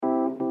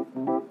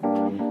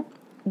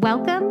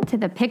Welcome to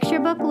the Picture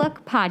Book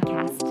Look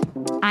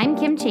podcast. I'm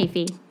Kim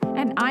Chafee.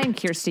 And I'm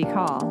Kirsty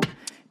Call.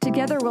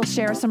 Together we'll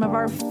share some of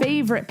our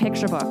favorite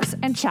picture books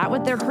and chat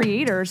with their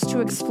creators to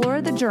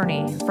explore the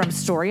journey from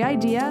story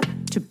idea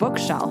to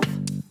bookshelf.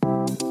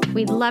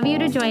 We'd love you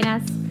to join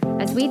us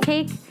as we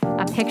take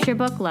a picture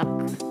book look.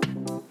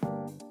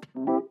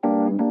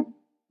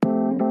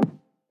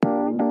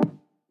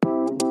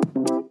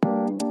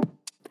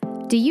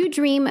 Do you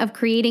dream of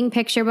creating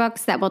picture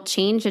books that will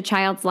change a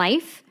child's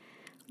life?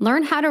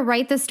 Learn how to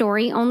write the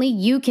story only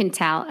you can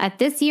tell at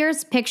this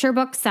year's Picture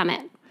Book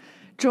Summit.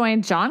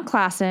 Join John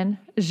Klassen,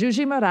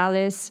 Juji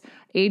Morales,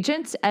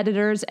 agents,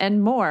 editors,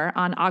 and more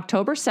on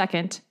October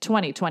 2nd,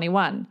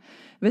 2021.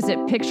 Visit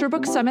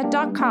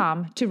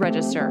picturebooksummit.com to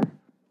register.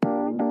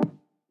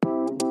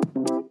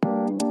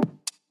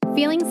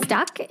 Feeling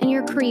stuck in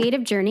your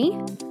creative journey?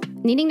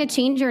 Needing to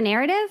change your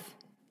narrative?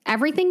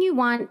 Everything you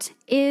want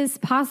is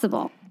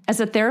possible. As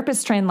a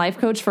therapist-trained life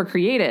coach for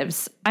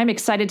creatives, I'm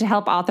excited to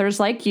help authors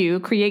like you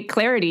create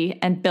clarity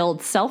and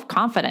build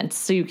self-confidence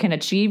so you can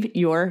achieve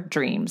your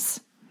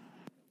dreams.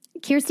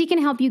 Kirsty can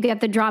help you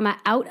get the drama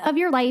out of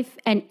your life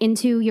and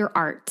into your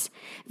art.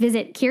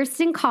 Visit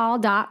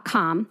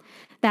kirstencall.com.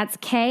 That's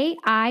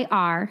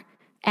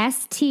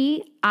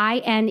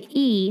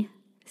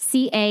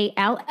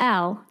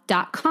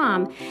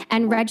KirstineCall.com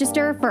and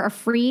register for a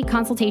free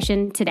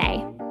consultation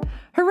today.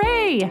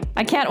 Hooray!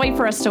 I can't wait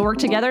for us to work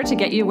together to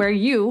get you where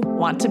you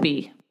want to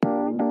be.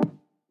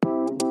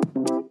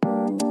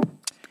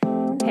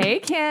 Hey,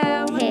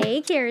 Kim.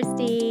 Hey,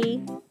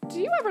 Kirsty. Do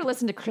you ever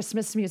listen to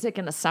Christmas music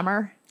in the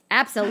summer?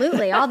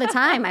 Absolutely, all the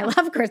time. I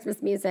love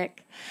Christmas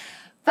music.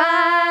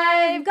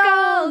 5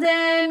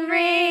 golden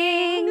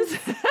rings.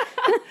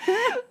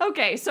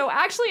 Okay, so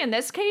actually in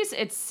this case,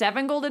 it's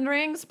 7 golden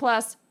rings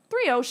plus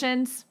 3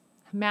 oceans.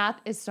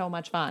 Math is so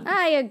much fun.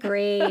 I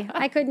agree.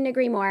 I couldn't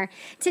agree more.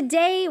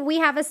 Today, we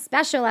have a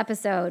special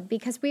episode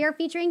because we are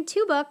featuring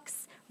 2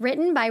 books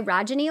written by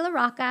Rajani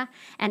LaRocca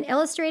and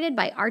illustrated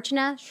by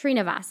Archana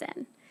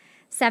Srinivasan.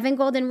 7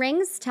 Golden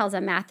Rings tells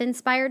a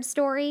math-inspired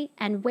story,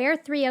 and Where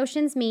 3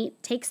 Oceans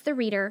Meet takes the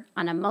reader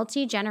on a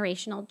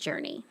multi-generational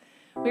journey.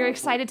 We're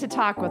excited to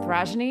talk with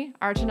Rajani,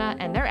 Archana,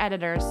 and their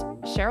editors,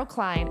 Cheryl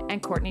Klein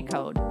and Courtney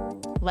Code.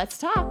 Let's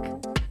talk.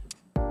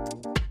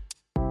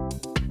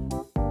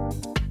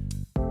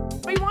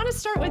 We want to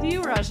start with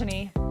you,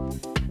 Rajani.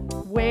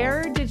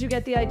 Where did you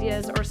get the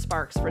ideas or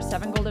sparks for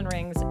 7 Golden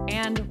Rings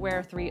and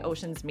Where 3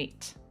 Oceans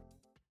Meet?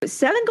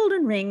 7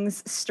 Golden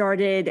Rings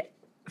started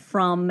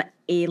from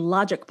a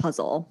logic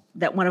puzzle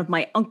that one of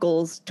my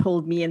uncles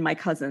told me and my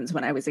cousins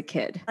when I was a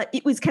kid.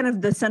 It was kind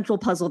of the central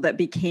puzzle that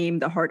became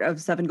the heart of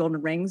 7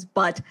 Golden Rings,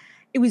 but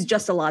it was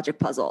just a logic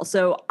puzzle.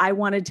 So I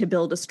wanted to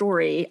build a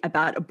story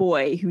about a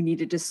boy who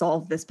needed to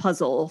solve this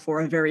puzzle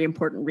for a very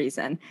important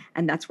reason,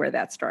 and that's where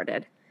that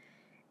started.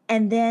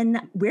 And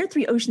then Where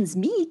 3 Oceans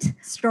Meet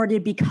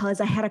started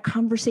because I had a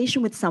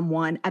conversation with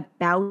someone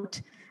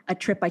about a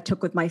trip I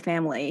took with my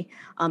family,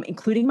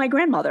 including my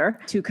grandmother,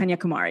 to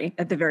Kanyakumari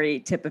at the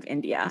very tip of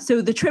India.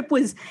 So the trip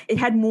it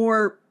had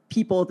more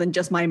people than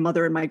just my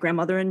mother and my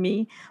grandmother and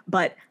me,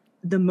 but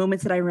the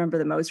moments that I remember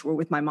the most were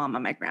with my mom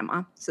and my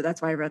grandma. So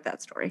that's why I wrote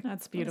that story.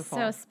 That's beautiful.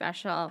 So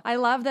special. I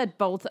love that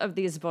both of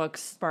these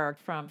books sparked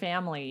from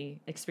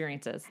family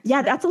experiences.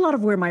 Yeah, that's a lot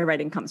of where my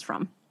writing comes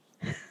from.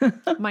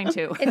 Mine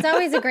too. It's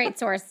always a great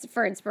source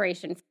for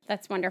inspiration.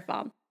 That's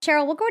wonderful.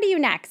 Cheryl, we'll go to you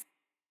next.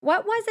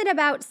 What was it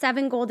about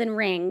 7 Golden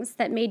Rings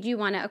that made you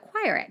want to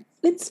acquire it?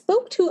 It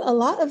spoke to a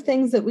lot of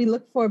things that we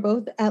look for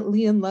both at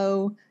Lee and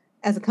Low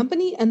as a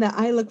company and that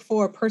I look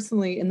for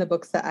personally in the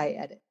books that I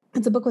edit.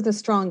 It's a book with a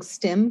strong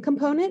STEM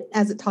component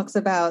as it talks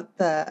about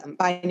the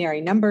binary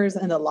numbers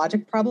and the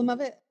logic problem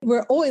of it.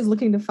 We're always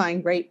looking to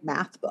find great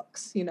math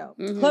books,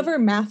 clever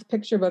math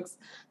picture books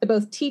that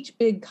both teach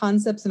big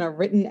concepts and are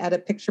written at a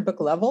picture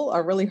book level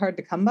are really hard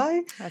to come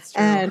by. That's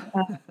true. And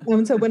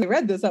so when I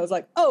read this, I was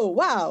like, oh,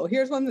 wow,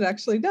 here's one that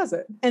actually does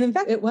it. And in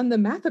fact, it won the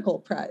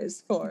Mathical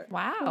Prize for it.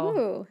 Wow.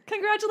 Ooh.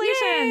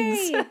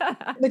 Congratulations.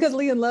 Because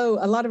Lee and Low,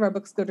 a lot of our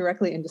books go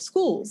directly into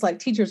schools. Like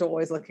teachers are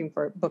always looking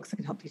for books that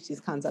can help teach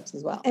these concepts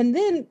as well. And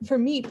then for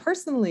me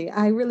personally,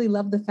 I really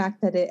love the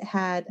fact that it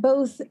had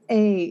both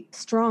a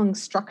strong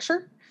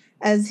structure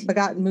as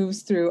Bhagat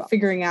moves through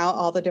figuring out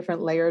all the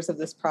different layers of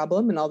this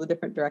problem and all the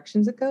different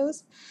directions it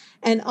goes,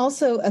 and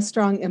also a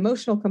strong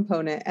emotional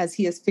component as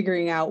he is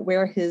figuring out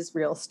where his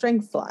real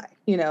strengths lie.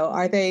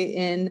 Are they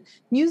in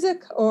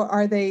music or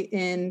are they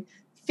in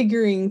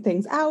figuring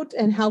things out,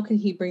 and how can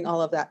he bring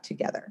all of that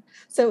together?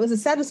 So it was a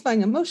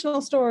satisfying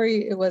emotional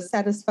story. It was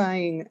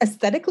satisfying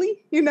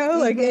aesthetically, in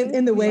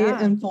the way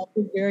it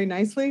unfolded very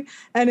nicely.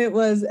 And it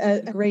was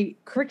a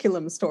great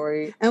curriculum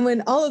story. And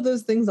when all of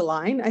those things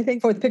align, I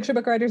think for the picture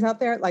book writers out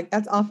there,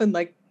 that's often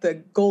the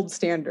gold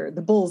standard,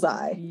 the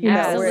bullseye,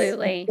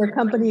 Absolutely. where a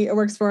company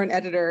works for an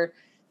editor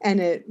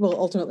and it will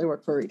ultimately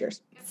work for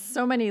readers.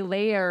 So many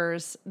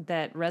layers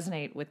that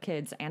resonate with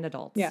kids and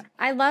adults. Yeah.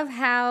 I love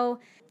how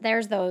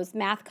there's those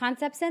math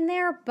concepts in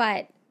there,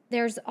 but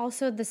there's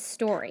also the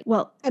story.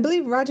 Well, I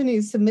believe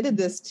Rajani submitted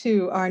this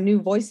to our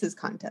New Voices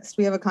contest.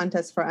 We have a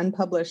contest for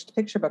unpublished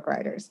picture book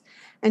writers.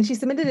 And she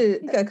submitted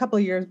it a couple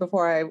of years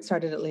before I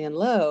started at Lee and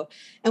Low.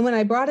 And when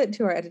I brought it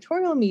to our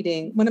editorial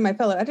meeting, one of my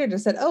fellow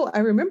editors said, "Oh, I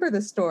remember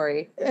this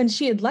story." And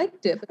she had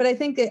liked it, but I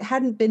think it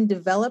hadn't been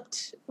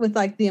developed with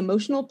like the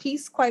emotional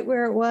piece quite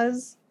where it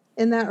was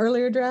in that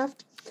earlier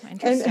draft.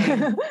 Interesting.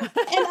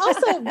 And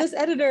also this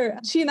editor,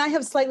 she and I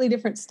have slightly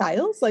different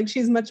styles. Like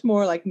she's much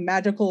more like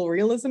magical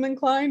realism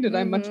inclined and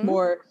I'm much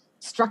more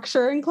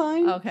structure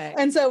inclined. Okay.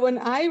 And so when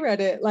I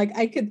read it, like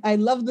I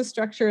love the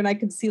structure and I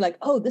could see like,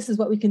 oh, this is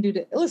what we can do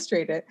to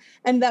illustrate it.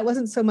 And that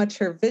wasn't so much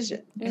her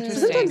vision. So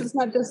sometimes it's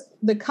not just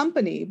the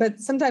company, but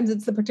sometimes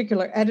it's the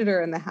particular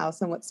editor in the house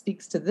and what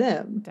speaks to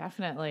them.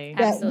 Definitely.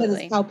 That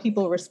is how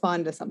people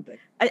respond to something.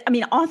 I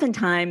mean,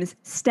 oftentimes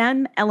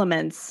STEM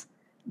elements,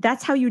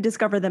 that's how you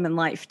discover them in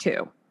life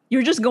too.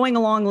 You're just going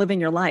along living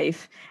your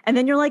life. And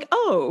then you're like,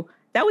 oh,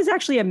 that was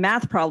actually a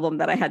math problem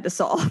that I had to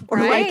solve. Or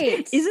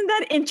like, isn't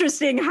that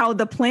interesting how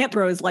the plant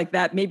grows like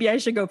that? Maybe I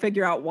should go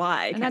figure out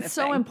why. And that's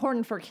so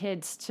important for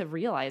kids to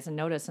realize and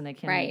notice, and they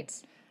can. Right.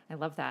 I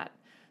love that.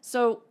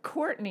 So,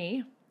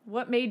 Courtney,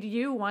 what made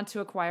you want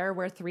to acquire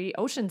Where Three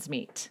Oceans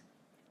Meet?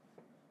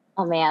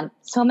 Oh man,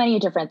 so many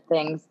different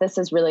things. This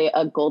is really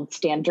a gold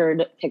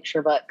standard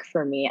picture book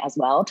for me as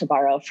well, to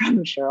borrow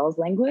from Cheryl's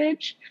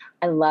language.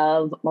 I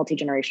love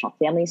multi-generational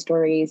family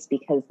stories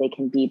because they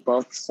can be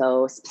both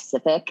so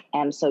specific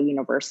and so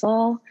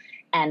universal.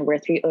 And Where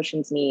Three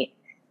Oceans Meet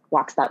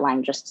walks that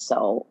line just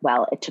so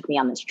well. It took me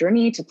on this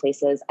journey to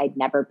places I'd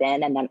never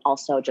been, and then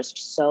also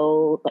just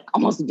so like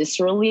almost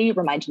viscerally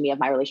reminded me of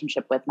my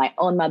relationship with my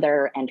own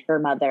mother and her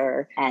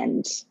mother.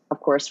 And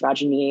of course,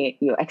 Rajani,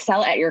 you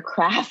excel at your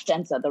craft.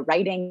 And so the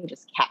writing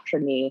just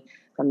captured me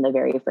from the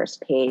very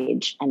first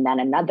page. And then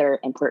another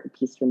important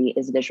piece for me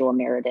is visual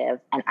narrative.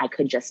 And I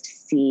could just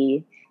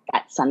see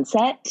that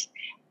sunset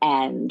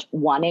and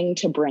wanting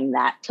to bring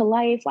that to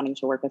life, wanting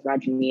to work with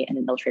Rajani and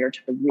an illustrator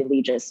to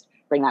really just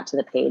bring that to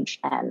the page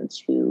and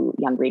to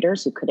young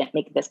readers who couldn't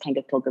make this kind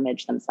of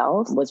pilgrimage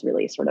themselves was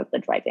really sort of the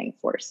driving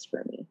force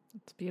for me.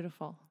 It's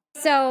beautiful.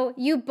 So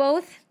you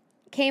both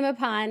came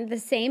upon the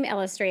same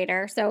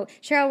illustrator. So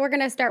Cheryl, we're going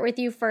to start with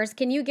you first.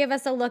 Can you give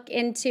us a look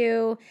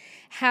into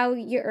how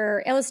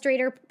your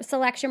illustrator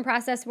selection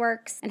process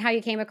works and how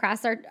you came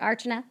across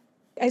Archana?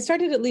 I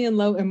started at Lee and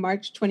Low in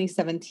March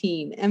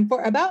 2017, and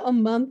for about a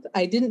month,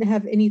 I didn't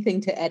have anything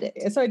to edit.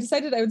 So I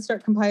decided I would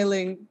start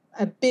compiling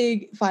a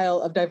big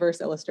file of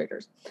diverse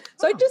illustrators.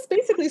 So I just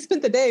basically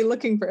spent the day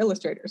looking for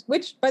illustrators,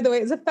 which, by the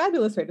way, is a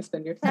fabulous way to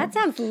spend your time. That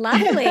sounds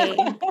lovely.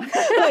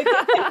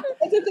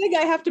 It's a thing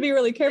I have to be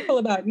really careful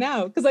about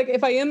now, because like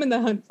if I am in the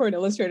hunt for an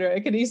illustrator,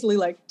 it could easily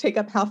like take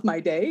up half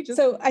my day.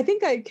 So I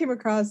think I came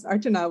across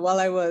Archana while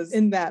I was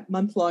in that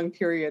month-long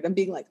period and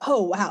being like,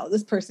 oh, wow,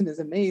 this person is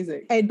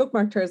amazing. I had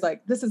bookmarked her as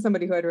like, this is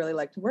somebody who I'd really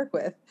like to work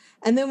with.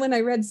 And then when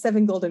I read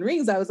Seven Golden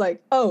Rings, I was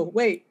like, oh,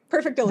 wait,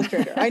 perfect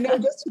illustrator. I know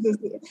just who this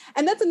is.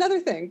 And that's another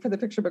thing for the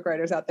picture book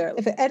writers out there.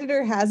 If an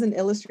editor has an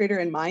illustrator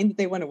in mind that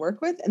they want to work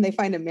with and they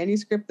find a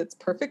manuscript that's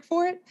perfect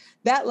for it,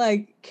 that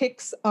like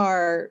kicks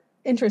our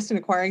interest in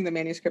acquiring the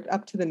manuscript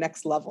up to the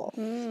next level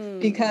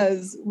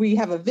because we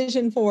have a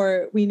vision for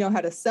it. We know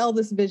how to sell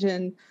this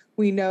vision.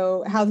 We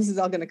know how this is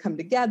all going to come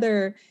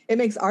together. It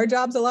makes our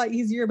jobs a lot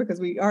easier because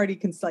we already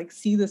can like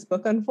see this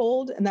book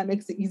unfold. And that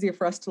makes it easier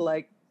for us to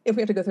like, if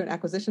we have to go through an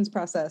acquisitions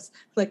process,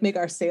 like make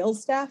our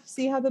sales staff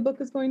see how the book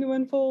is going to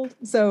unfold.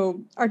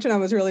 So Archana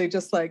was really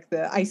just like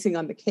the icing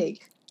on the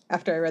cake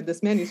after I read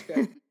this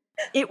manuscript.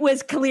 It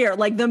was clear,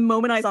 like the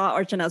moment I saw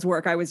Archana's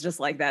work, I was just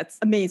like, that's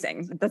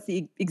amazing. That's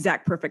the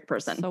exact perfect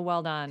person. So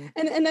well done.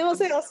 And I will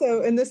say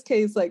also in this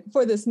case, like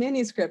for this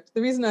manuscript,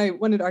 the reason I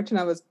wanted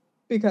Archana was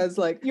because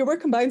like your work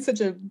combines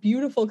such a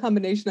beautiful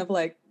combination of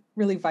like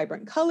really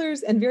vibrant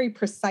colors and very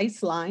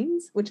precise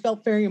lines, which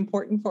felt very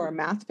important for our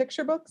math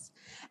picture books,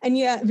 and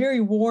yet very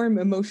warm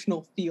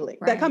emotional feeling.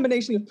 Right. That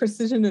combination of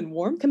precision and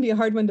warmth can be a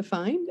hard one to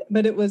find,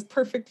 but it was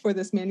perfect for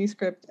this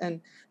manuscript.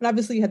 And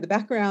obviously you had the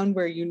background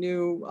where you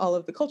knew all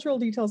of the cultural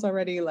details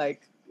already.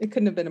 Like it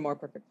couldn't have been a more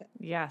perfect fit.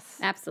 Yes.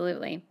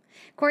 Absolutely.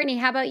 Courtney,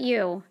 how about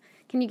you?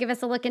 Can you give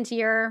us a look into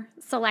your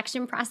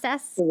selection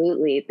process?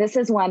 Absolutely. This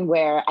is one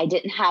where I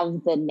didn't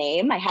have the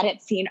name. I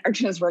hadn't seen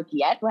Archana's work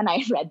yet when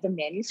I read the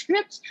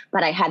manuscript,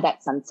 but I had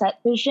that sunset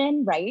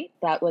vision, right?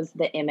 That was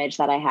the image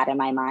that I had in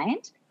my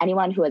mind.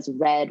 Anyone who has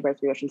read Where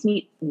Three Oceans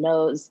Meet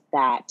knows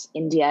that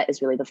India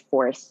is really the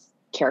fourth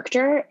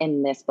character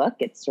in this book.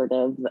 It's sort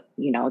of,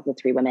 you know, the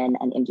three women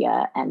and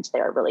India and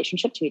their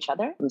relationship to each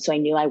other. And so I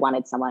knew I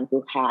wanted someone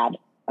who had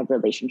a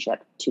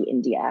relationship to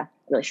India, a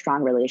really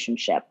strong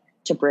relationship,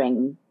 to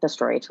bring the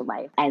story to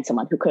life, and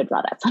someone who could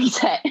draw that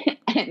sunset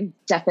And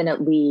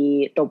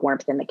definitely the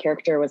warmth in the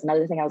character was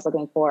another thing I was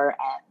looking for.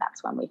 And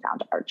that's when we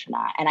found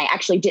Archana. And I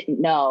actually didn't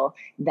know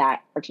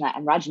that Archana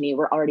and Rajani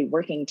were already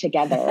working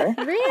together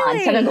on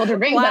Seven Golden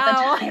Rings at the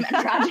time.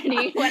 And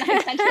Rajani, when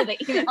I sent her the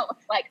email,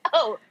 was like,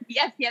 oh,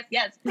 yes,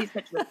 please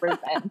pitch this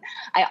person.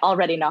 I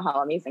already know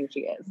how amazing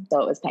she is.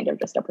 So it was kind of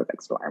just a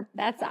perfect storm.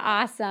 That's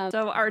awesome.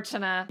 So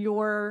Archana,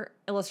 your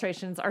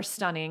illustrations are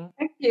stunning.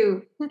 Thank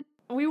you.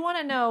 We want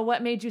to know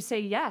what made you say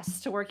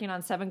yes to working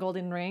on Seven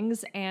Golden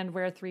Rings and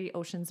Where Three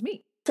Oceans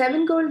Meet.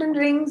 Seven Golden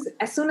Rings,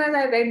 as soon as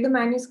I read the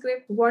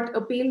manuscript, what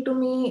appealed to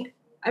me,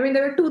 I mean,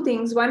 there were two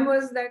things. One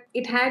was that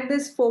it had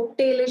this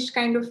folktale-ish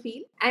kind of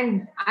feel,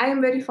 and I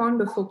am very fond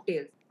of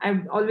folktales.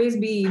 I'd always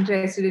be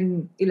interested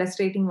in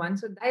illustrating one.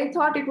 So I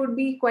thought it would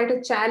be quite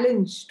a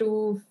challenge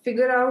to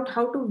figure out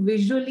how to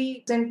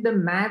visually present the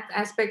math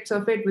aspects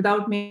of it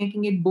without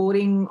making it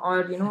boring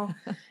or,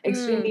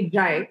 extremely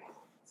dry.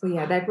 So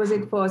yeah, that was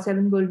it for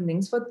Seven Golden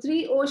Rings. For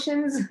Three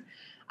Oceans,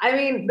 I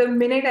mean, the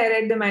minute I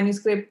read the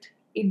manuscript,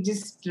 it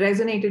just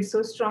resonated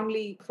so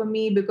strongly for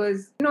me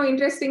because,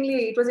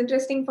 interestingly, it was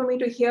interesting for me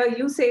to hear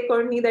you say,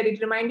 Courtney, that it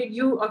reminded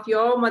you of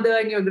your mother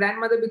and your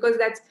grandmother, because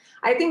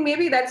I think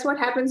maybe that's what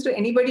happens to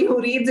anybody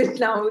who reads it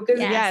now. Because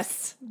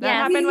Yes, that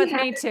happened with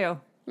me too.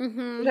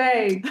 Mm-hmm.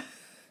 Right.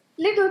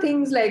 Little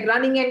things like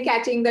running and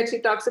catching that she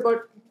talks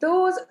about,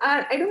 those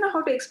are, I don't know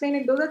how to explain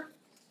it, those are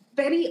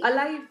very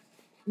alive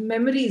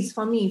memories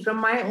for me from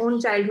my own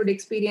childhood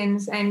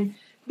experience. And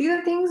these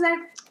are things that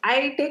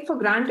I take for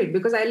granted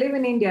because I live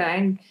in India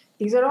and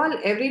these are all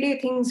everyday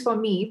things for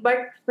me. But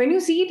when you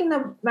see it in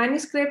the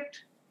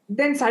manuscript,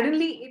 then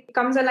suddenly it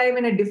comes alive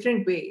in a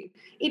different way.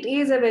 It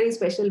is a very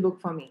special book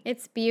for me.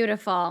 It's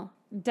beautiful.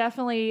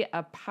 Definitely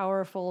a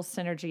powerful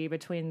synergy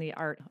between the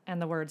art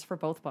and the words for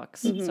both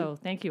books. Mm-hmm. So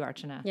thank you,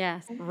 Archana.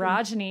 Yes.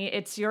 Rajani,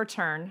 it's your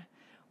turn.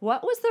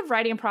 What was the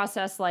writing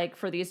process like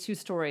for these two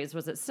stories?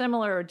 Was it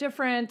similar or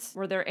different?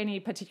 Were there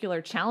any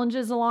particular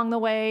challenges along the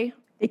way?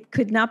 It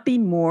could not be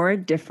more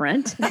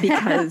different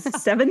because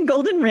Seven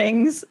Golden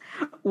Rings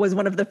was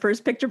one of the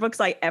first picture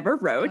books I ever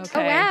wrote. Okay.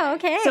 Oh, wow.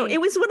 Okay. So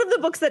it was one of the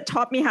books that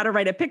taught me how to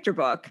write a picture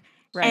book.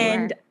 Right.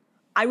 And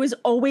I was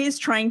always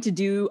trying to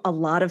do a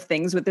lot of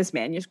things with this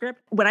manuscript.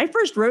 When I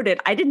first wrote it,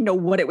 I didn't know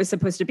what it was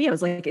supposed to be. I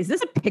was like, is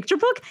this a picture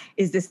book?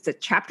 Is this a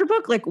chapter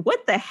book? Like,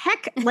 what the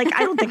heck? Like, I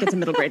don't think it's a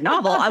middle grade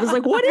novel. I was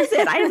like, what is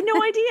it? I have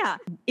no idea.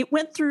 It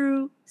went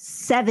through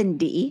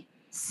 70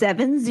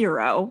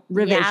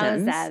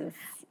 revisions Yowzas.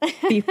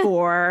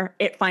 before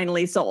it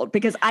finally sold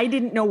because I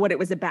didn't know what it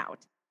was about.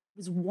 I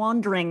was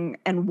wandering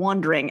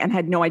and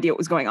had no idea what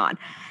was going on.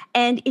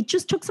 And it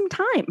just took some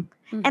time.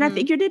 Mm-hmm. And I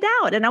figured it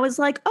out. And I was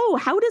like, oh,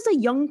 how does a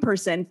young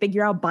person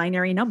figure out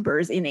binary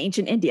numbers in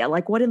ancient India?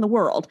 Like, what in the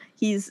world?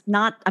 He's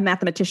not a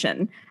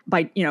mathematician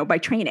by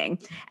training.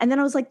 And then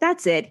I was like,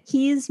 that's it.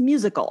 He's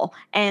musical.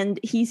 And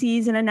he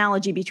sees an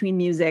analogy between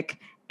music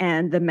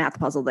and the math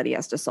puzzle that he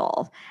has to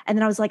solve. And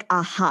then I was like,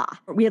 aha.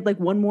 We had like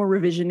one more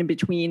revision in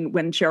between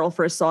when Cheryl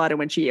first saw it and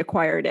when she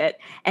acquired it.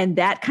 And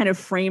that kind of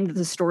framed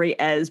the story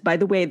as, by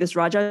the way, this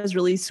Raja is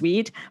really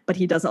sweet, but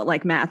he doesn't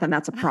like math and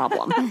that's a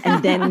problem.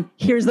 And then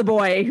here's the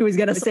boy who is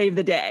going to save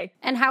the day.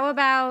 And how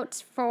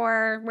about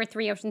for Where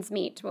Three Oceans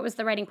Meet? What was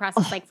the writing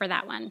process like for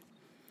that one?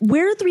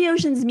 Where Three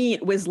Oceans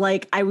Meet was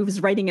like, I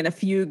was writing in a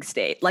fugue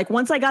state. Like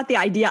once I got the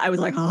idea, I was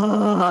like,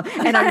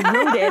 and I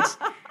wrote it.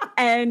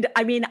 And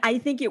I mean, I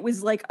think it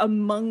was like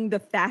among the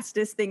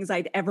fastest things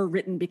I'd ever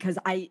written because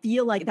I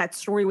feel like that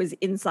story was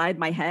inside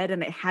my head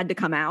and it had to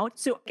come out.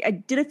 So I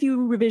did a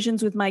few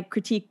revisions with my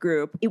critique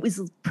group. It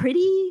was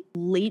pretty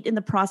late in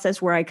the process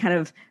where I kind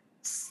of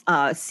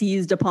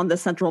seized upon the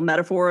central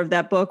metaphor of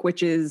that book,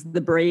 which is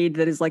the braid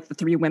that is like the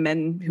three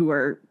women who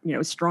are,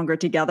 stronger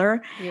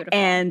together. Beautiful.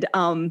 And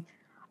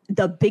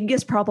the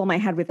biggest problem I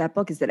had with that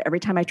book is that every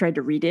time I tried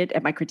to read it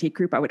at my critique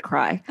group, I would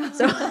cry.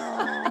 So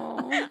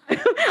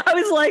I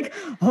was like,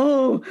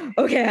 oh,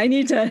 okay, I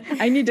need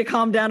to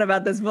calm down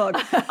about this book.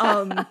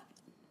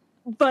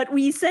 But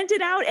we sent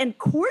it out and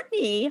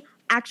Courtney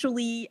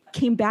actually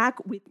came back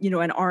with,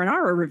 an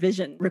R&R, a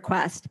revision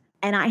request.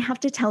 And I have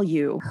to tell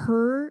you,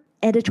 her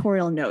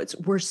editorial notes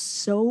were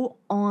so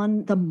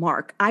on the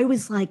mark. I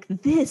was like,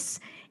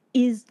 this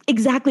is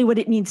exactly what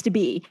it needs to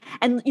be.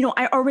 And,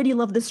 I already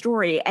love the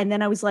story. And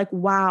then I was like,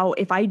 wow,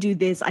 if I do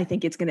this, I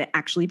think it's going to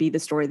actually be the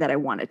story that I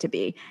want it to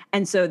be.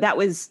 And so that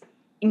was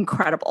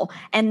incredible.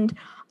 And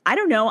I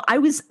don't know, I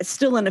was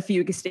still in a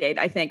fugue state,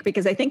 I think,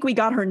 because I think we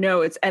got her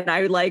notes and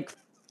I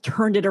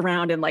turned it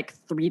around in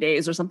 3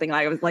 days or something.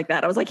 I was like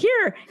that. I was like,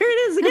 here it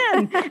is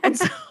again. And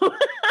so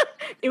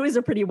it was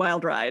a pretty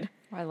wild ride.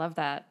 I love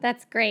that.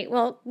 That's great.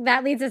 Well,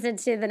 that leads us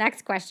into the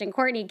next question.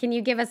 Courtney, can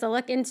you give us a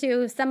look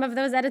into some of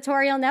those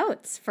editorial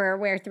notes for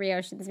Where Three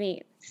Oceans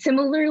Meet?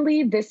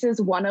 Similarly, this is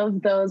one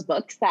of those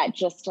books that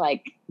just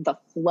the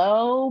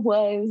flow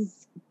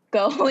was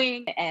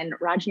going and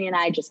Rajani and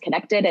I just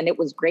connected and it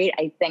was great.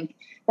 I think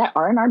that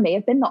R&R may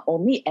have been the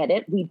only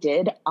edit we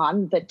did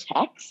on the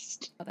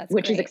text,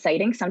 which is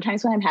exciting.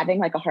 Sometimes when I'm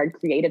having a hard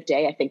creative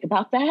day, I think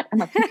about that. I'm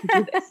like, you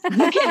can do this.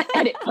 You can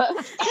edit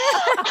books.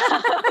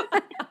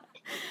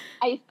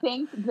 I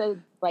think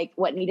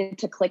what needed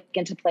to click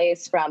into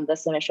place from the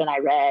submission I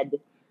read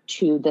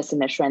to the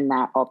submission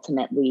that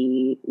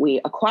ultimately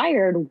we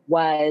acquired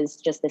was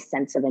just this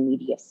sense of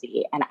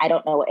immediacy. And I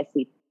don't know if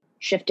we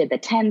shifted the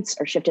tense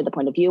or shifted the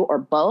point of view or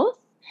both,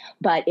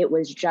 but it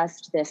was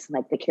just this,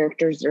 like, the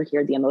characters are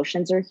here, the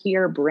emotions are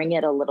here, bring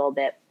it a little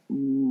bit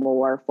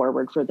more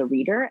forward for the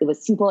reader. It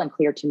was simple and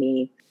clear to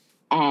me.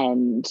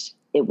 And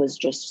it was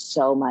just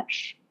so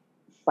much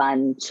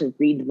fun to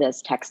read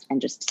this text and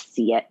just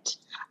see it.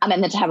 And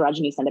then to have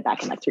Rajani send it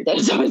back in like 3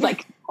 days. I was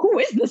like, who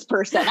is this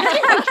person? I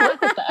can't wait to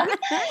work with them.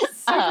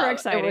 Super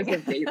exciting. It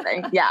was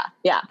amazing.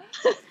 Yeah.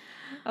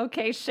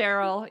 Okay,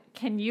 Cheryl,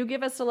 can you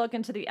give us a look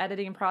into the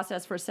editing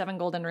process for Seven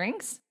Golden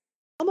Rings?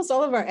 Almost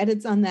all of our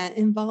edits on that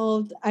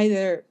involved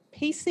either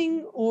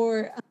pacing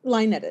or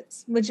line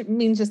edits, which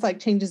means just like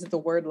changes at the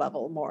word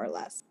level, more or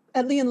less.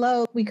 At Lee &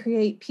 Low, we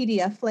create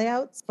PDF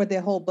layouts for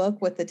the whole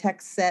book with the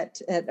text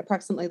set at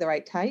approximately the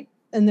right type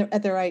and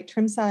at the right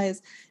trim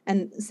size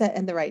and set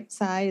in the right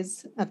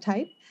size of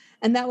type.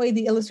 And that way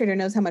the illustrator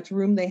knows how much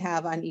room they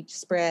have on each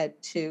spread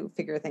to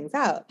figure things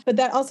out. But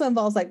that also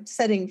involves like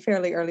setting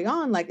fairly early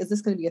on, like, is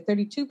this going to be a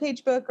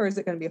 32-page book or is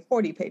it going to be a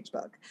 40-page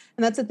book?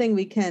 And that's a thing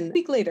we can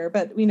tweak later,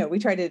 but we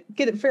try to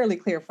get it fairly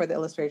clear for the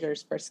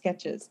illustrators for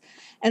sketches.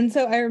 And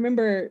so I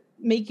remember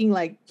making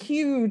like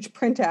huge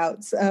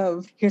printouts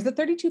of, here's the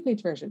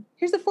 32-page version,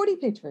 here's the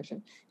 40-page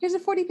version, here's a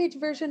 40-page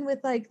version with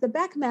like the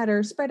back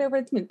matter spread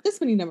over this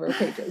many number of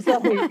pages.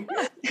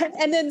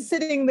 And then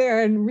sitting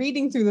there and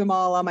reading through them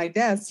all on my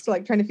desk,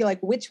 like trying to feel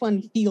like which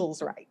one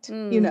feels right,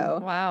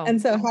 Wow.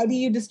 And so how do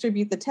you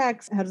distribute the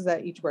text? How does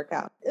that each work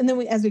out? And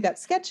then as we got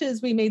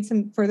sketches, we made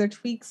some further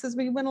tweaks as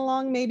we went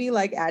along, maybe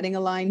like adding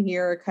a line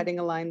here or cutting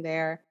a line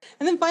there.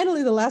 And then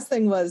finally, the last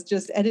thing was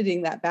just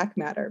editing that back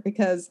matter,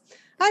 because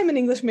I'm an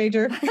English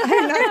major.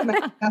 I'm not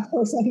a math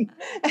person.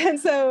 And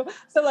so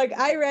like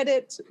I read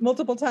it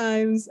multiple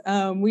times.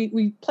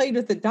 We played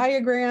with the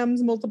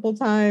diagrams multiple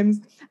times.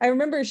 I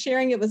remember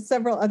sharing it with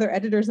several other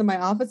editors in my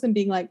office and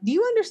being like, do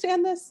you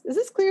understand this? Is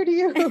this clear to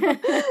you?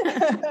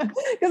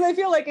 Because I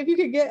feel like if you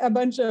could get a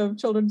bunch of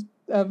children's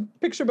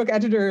picture book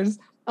editors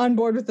on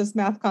board with this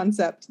math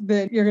concept,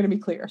 then you're going to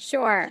be clear.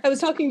 Sure. I was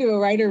talking to a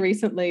writer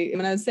recently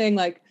and I was saying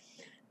like,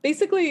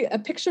 basically, a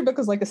picture book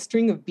is like a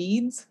string of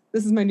beads.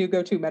 This is my new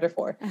go-to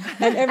metaphor.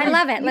 And I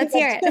love it. Let's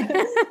hear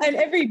it. And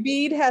every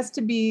bead has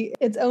to be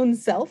its own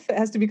self. It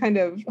has to be kind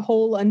of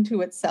whole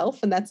unto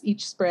itself, and that's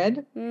each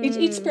spread.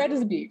 Each spread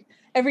is a bead.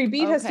 Every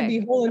bead has to be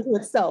whole unto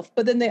itself,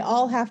 but then they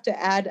all have to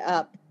add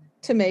up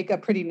to make a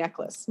pretty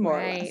necklace,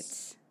 more or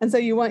less. And so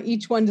you want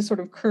each one to sort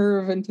of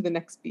curve into the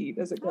next bead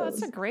as it goes. Oh,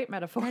 that's a great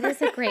metaphor. That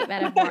is a great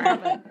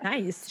metaphor.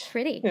 Nice.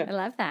 Pretty. Yeah. I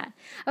love that.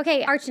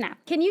 Okay, Archana,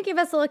 can you give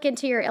us a look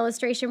into your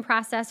illustration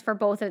process for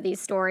both of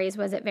these stories?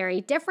 Was it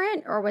very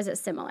different or was it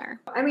similar?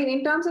 I mean,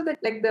 in terms of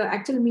the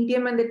actual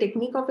medium and the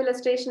technique of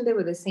illustration, they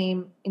were the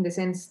same in the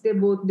sense they're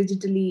both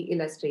digitally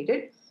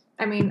illustrated.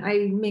 I mean,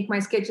 I make my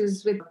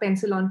sketches with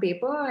pencil on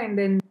paper, and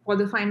then for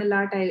the final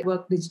art, I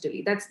work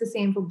digitally. That's the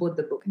same for both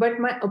the books. But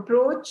my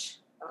approach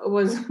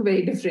was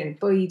very different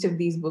for each of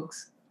these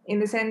books, in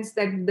the sense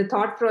that the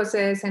thought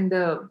process and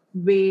the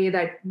way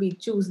that we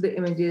choose the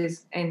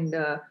images and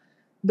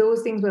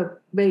those things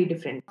were very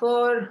different.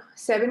 For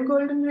Seven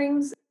Golden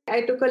Rings,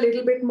 I took a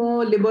little bit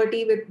more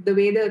liberty with the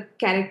way the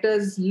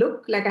characters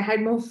look. Like I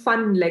had more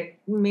fun, like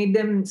made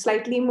them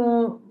slightly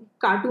more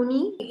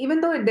cartoony. Even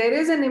though there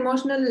is an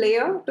emotional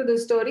layer to the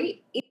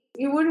story,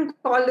 you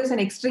wouldn't call this an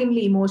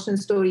extremely emotional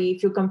story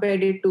if you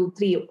compared it to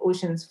Three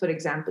Oceans, for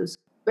example.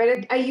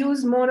 Where I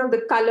use more of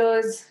the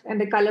colors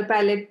and the color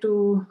palette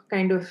to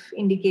kind of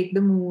indicate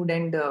the mood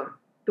and the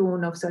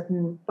tone of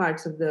certain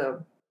parts of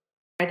the.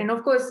 And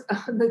of course,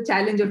 the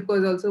challenge, of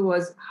course, also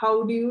was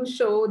how do you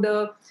show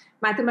the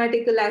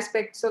mathematical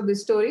aspects of the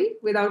story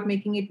without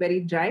making it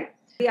very dry.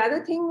 The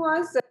other thing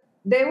was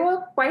there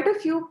were quite a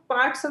few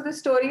parts of the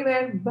story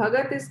where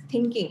Bhagat is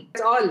thinking.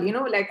 That's all,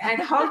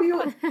 and how do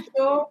you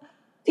show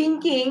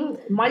thinking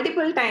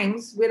multiple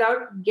times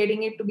without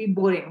getting it to be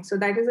boring? So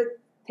that is a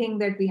thing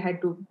that we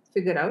had to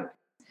figure out.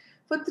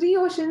 For Three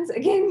Oceans,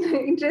 again,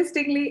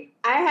 interestingly,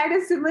 I had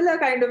a similar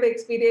kind of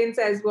experience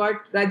as what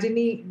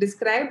Rajani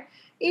described.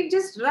 It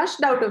just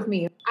rushed out of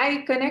me.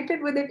 I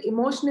connected with it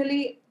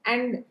emotionally.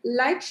 And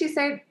like she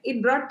said,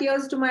 it brought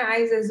tears to my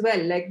eyes as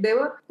well. Like there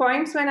were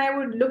points when I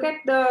would look at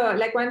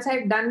once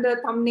I'd done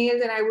the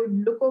thumbnails and I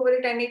would look over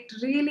it and it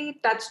really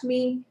touched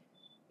me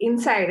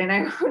inside and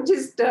I would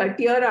just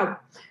tear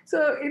up.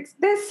 So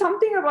there's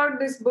something about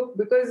this book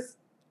because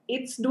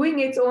it's doing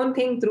its own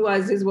thing through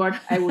us is what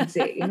I would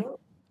say,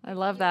 I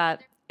love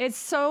that. It's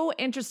so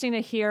interesting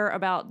to hear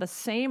about the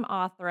same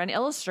author and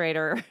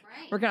illustrator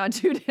working on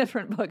two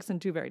different books in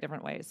two very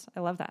different ways.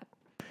 I love that.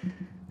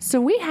 So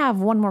we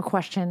have one more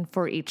question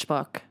for each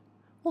book.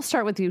 We'll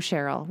start with you,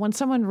 Cheryl. When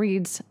someone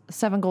reads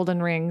Seven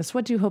Golden Rings,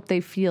 what do you hope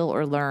they feel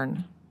or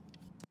learn?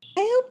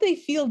 I hope they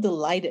feel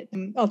delighted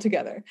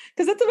altogether,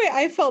 because that's the way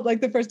I felt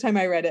like the first time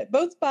I read it.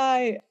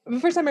 The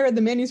first time I read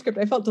the manuscript,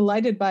 I felt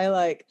delighted by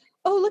like,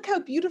 oh, look how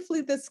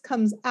beautifully this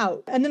comes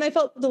out. And then I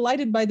felt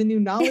delighted by the new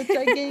knowledge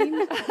I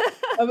gained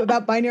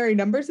about binary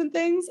numbers and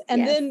things.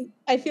 And then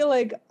I feel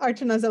like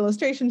Archana's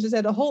illustrations just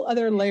add a whole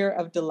other layer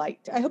of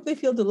delight. I hope they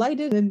feel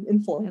delighted and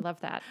informed. I love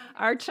that.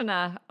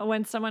 Archana,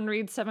 when someone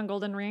reads Seven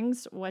Golden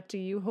Rings, what do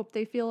you hope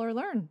they feel or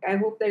learn? I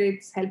hope that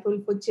it's helpful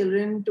for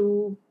children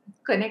to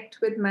connect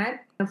with math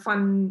in a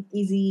fun,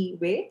 easy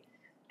way.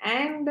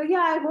 And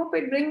I hope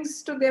it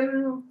brings to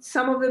them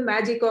some of the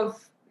magic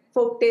of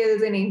folk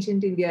tales in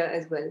ancient India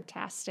as well.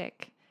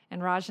 Fantastic.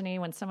 And Rajani,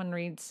 when someone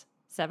reads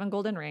Seven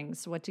Golden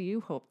Rings, what do you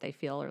hope they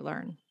feel or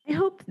learn? I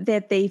hope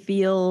that they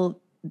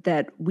feel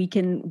that we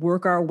can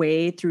work our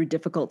way through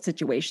difficult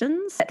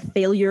situations, that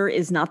failure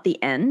is not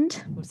the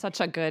end.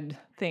 Such a good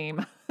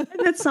theme.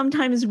 And that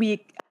sometimes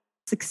we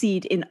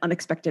succeed in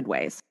unexpected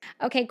ways.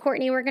 Okay,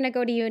 Courtney, we're going to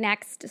go to you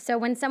next. So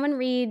when someone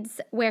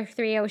reads Where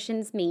Three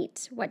Oceans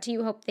Meet, what do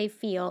you hope they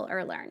feel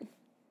or learn?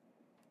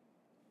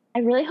 I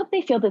really hope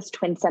they feel this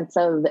twin sense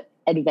of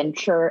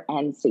adventure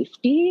and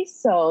safety.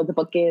 So the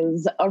book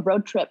is a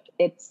road trip.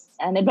 It's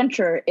an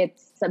adventure.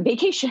 It's a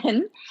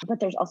vacation.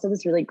 But there's also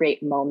this really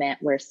great moment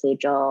where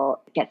Sejal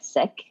gets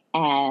sick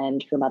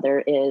and her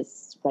mother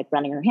is like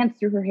running her hands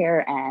through her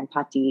hair, and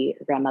Pati,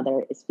 her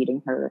grandmother, is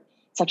feeding her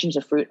sections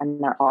of fruit,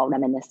 and they're all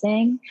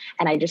reminiscing.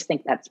 And I just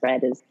think that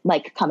spread is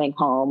like coming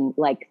home,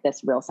 like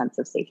this real sense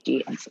of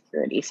safety and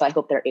security. So I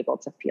hope they're able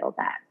to feel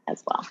that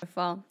as well.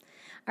 Wonderful.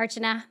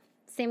 Archana,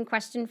 same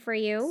question for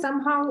you.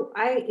 Somehow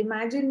I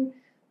imagine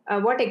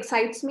what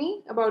excites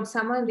me about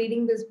someone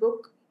reading this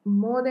book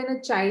more than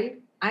a child.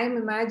 I'm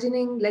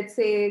imagining, let's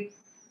say,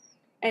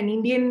 an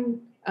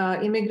Indian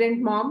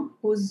immigrant mom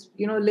who's,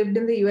 lived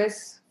in the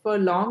US for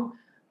long.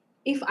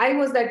 If I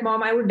was that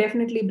mom, I would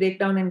definitely break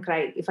down and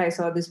cry if I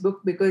saw this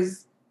book,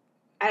 because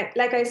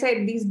like I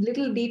said, these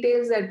little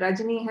details that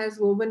Rajani has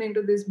woven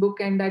into this book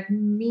and that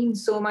mean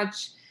so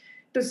much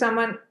to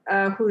someone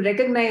who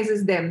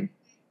recognizes them.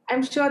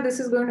 I'm sure this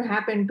is going to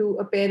happen to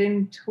a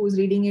parent who's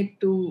reading it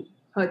to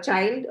her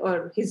child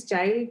or his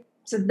child.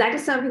 So that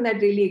is something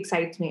that really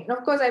excites me. And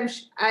of course,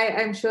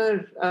 I'm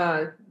sure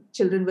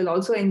children will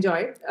also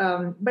enjoy it.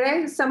 But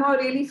I somehow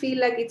really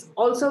feel like it's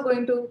also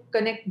going to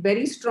connect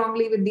very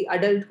strongly with the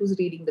adult who's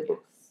reading the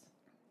book.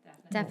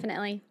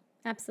 Definitely.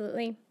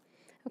 Absolutely.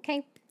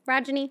 Okay.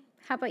 Rajani,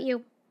 how about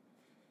you?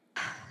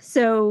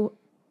 So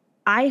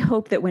I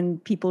hope that when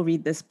people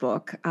read this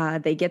book,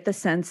 they get the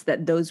sense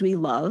that those we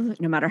love,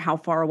 no matter how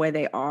far away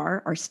they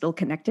are still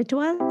connected to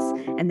us,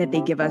 and that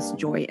they give us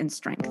joy and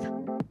strength.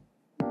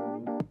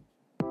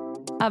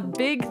 A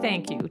big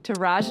thank you to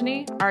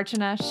Rajani,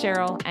 Archana,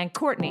 Cheryl, and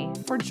Courtney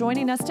for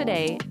joining us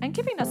today and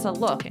giving us a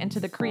look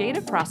into the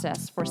creative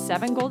process for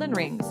Seven Golden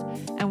Rings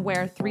and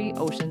Where Three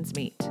Oceans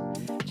Meet.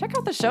 Check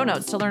out the show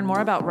notes to learn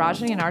more about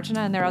Rajani and Archana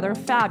and their other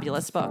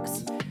fabulous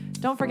books.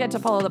 Don't forget to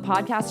follow the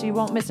podcast so you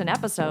won't miss an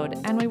episode,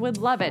 and we would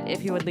love it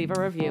if you would leave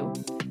a review.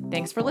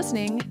 Thanks for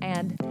listening,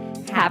 and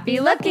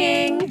happy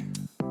looking!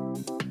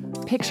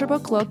 Picture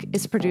Book Look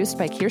is produced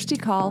by Kirsty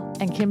Call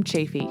and Kim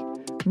Chafee.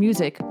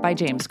 Music by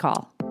James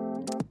Call.